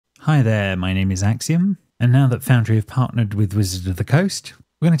Hi there, my name is Axiom, and now that Foundry have partnered with Wizards of the Coast,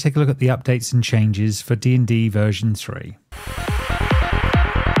 we're going to take a look at the updates and changes for D&D version 3.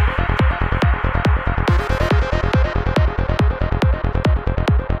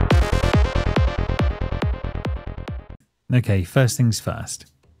 Okay, first things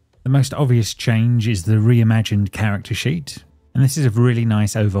first. The most obvious change is the reimagined character sheet, and this is a really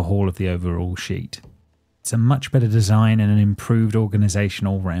nice overhaul of the overall sheet. It's a much better design and an improved organisation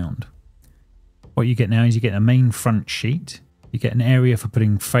all round. What you get now is you get a main front sheet, you get an area for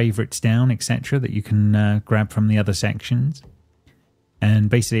putting favourites down, etc. that you can grab from the other sections. And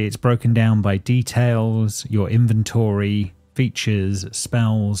basically it's broken down by details, your inventory, features,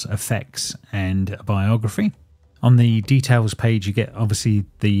 spells, effects, and a biography. On the details page you get obviously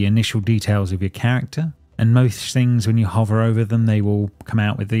the initial details of your character. And most things, when you hover over them, they will come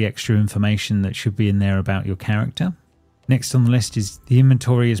out with the extra information that should be in there about your character. Next on the list is the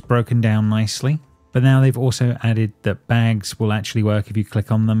inventory is broken down nicely, but now they've also added that bags will actually work if you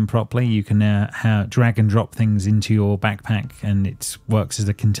click on them properly. You can now drag and drop things into your backpack and it works as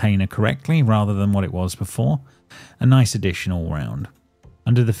a container correctly rather than what it was before. A nice addition all round.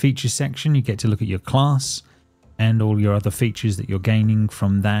 Under the features section, you get to look at your class and all your other features that you're gaining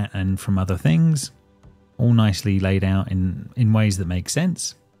from that and from other things. All nicely laid out in ways that make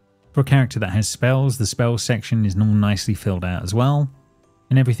sense. For a character that has spells, the spells section is all nicely filled out as well,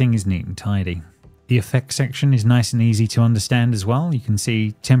 and everything is neat and tidy. The effects section is nice and easy to understand as well. You can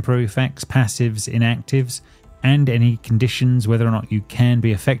see temporary effects, passives, inactives, and any conditions, whether or not you can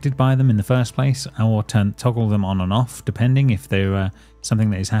be affected by them in the first place, or toggle them on and off, depending if they're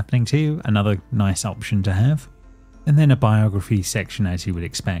something that is happening to you. Another nice option to have. And then a biography section, as you would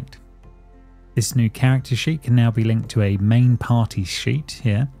expect. This new character sheet can now be linked to a main party sheet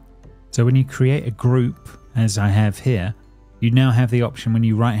here. So when you create a group, as I have here, you now have the option when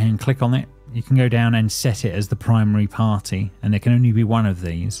you right hand click on it, you can go down and set it as the primary party, and there can only be one of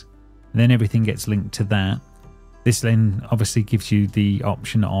these. And then everything gets linked to that. This then obviously gives you the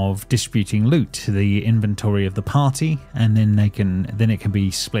option of distributing loot to the inventory of the party, and then it can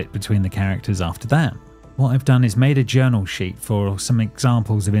be split between the characters after that. What I've done is made a journal sheet for some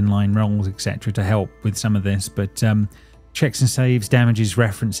examples of inline rolls, etc. to help with some of this, but checks and saves, damages,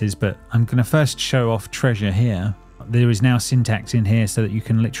 references, but I'm going to first show off treasure here. There is now syntax in here so that you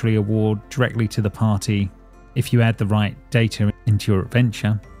can literally award directly to the party if you add the right data into your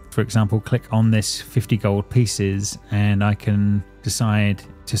adventure. For example, click on this 50 gold pieces and I can decide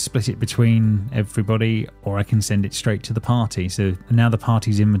to split it between everybody, or I can send it straight to the party. So now the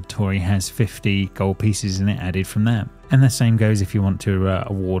party's inventory has 50 gold pieces in it added from that. And the same goes if you want to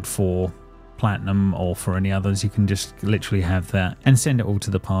award for platinum or for any others. You can just literally have that and send it all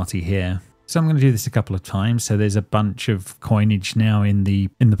to the party here. So I'm going to do this a couple of times. So there's a bunch of coinage now in the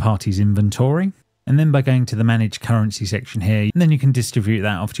party's inventory. And then by going to the manage currency section here, and then you can distribute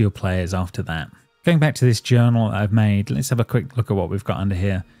that off to your players after that. Going back to this journal that I've made, let's have a quick look at what we've got under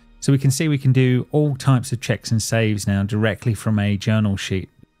here. So we can see we can do all types of checks and saves now directly from a journal sheet.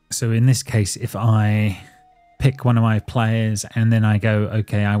 So in this case, if I pick one of my players and then I go,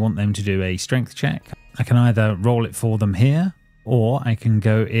 okay, I want them to do a strength check, I can either roll it for them here, or I can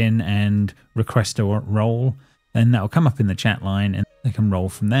go in and request a roll, and that'll come up in the chat line and they can roll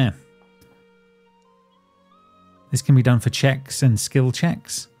from there. This can be done for checks and skill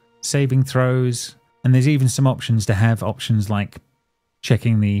checks, saving throws, and there's even some options to have options like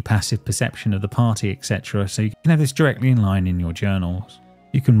checking the passive perception of the party, etc. So you can have this directly in line in your journals.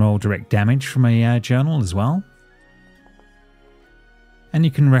 You can roll direct damage from a journal as well. And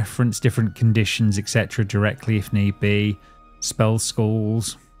you can reference different conditions, etc. directly if need be, spell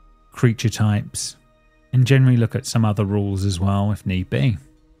schools, creature types, and generally look at some other rules as well if need be.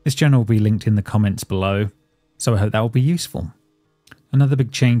 This journal will be linked in the comments below, so I hope that will be useful. Another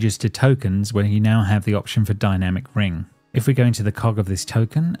big change is to tokens, where you now have the option for dynamic ring. If we go into the cog of this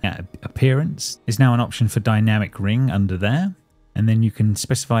token, at appearance, there's now an option for dynamic ring under there. And then you can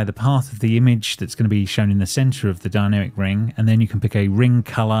specify the path of the image that's going to be shown in the center of the dynamic ring. And then you can pick a ring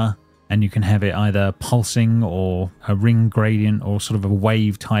color, and you can have it either pulsing or a ring gradient or sort of a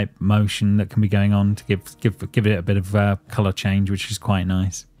wave type motion that can be going on to give it a bit of color change, which is quite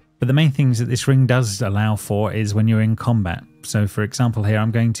nice. But the main things that this ring does allow for is when you're in combat. So for example here, I'm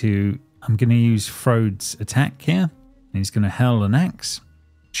going to use Frode's attack here. And he's going to hurl an axe,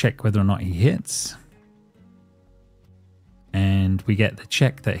 check whether or not he hits. And we get the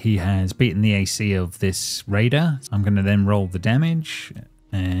check that he has beaten the AC of this raider. So I'm going to then roll the damage,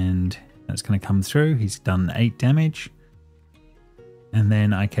 and that's going to come through. He's done 8 damage. And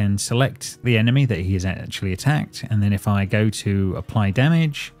then I can select the enemy that he has actually attacked. And then if I go to apply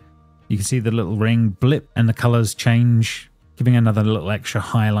damage, You can see the little ring blip and the colors change, giving another little extra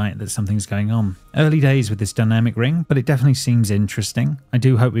highlight that something's going on. Early days with this dynamic ring, but it definitely seems interesting. I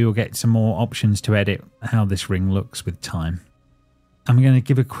do hope we will get some more options to edit how this ring looks with time. I'm going to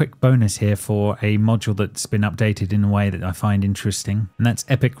give a quick bonus here for a module that's been updated in a way that I find interesting, and that's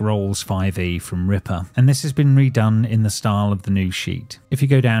Epic Rolls 5e from Ripper. And this has been redone in the style of the new sheet. If you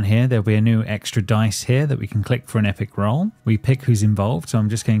go down here, there'll be a new extra dice here that we can click for an epic roll. We pick who's involved, so I'm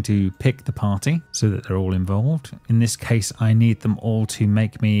just going to pick the party so that they're all involved. In this case, I need them all to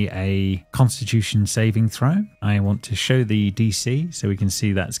make me a Constitution saving throw. I want to show the DC so we can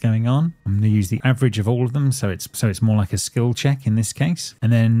see that's going on. I'm going to use the average of all of them, so it's more like a skill check in this case.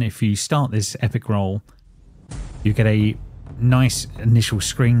 And then if you start this epic roll, you get a nice initial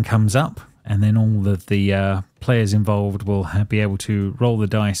screen comes up, and then all of the players involved will be able to roll the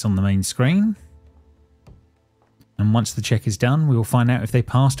dice on the main screen. And once the check is done, we will find out if they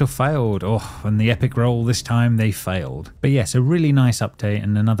passed or failed. Oh, and the epic roll this time they failed. But yes, a really nice update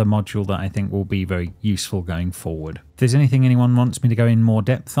and another module that I think will be very useful going forward. If there's anything anyone wants me to go in more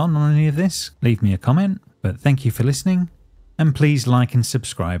depth on any of this, leave me a comment. But thank you for listening. And please like and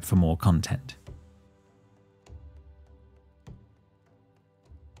subscribe for more content.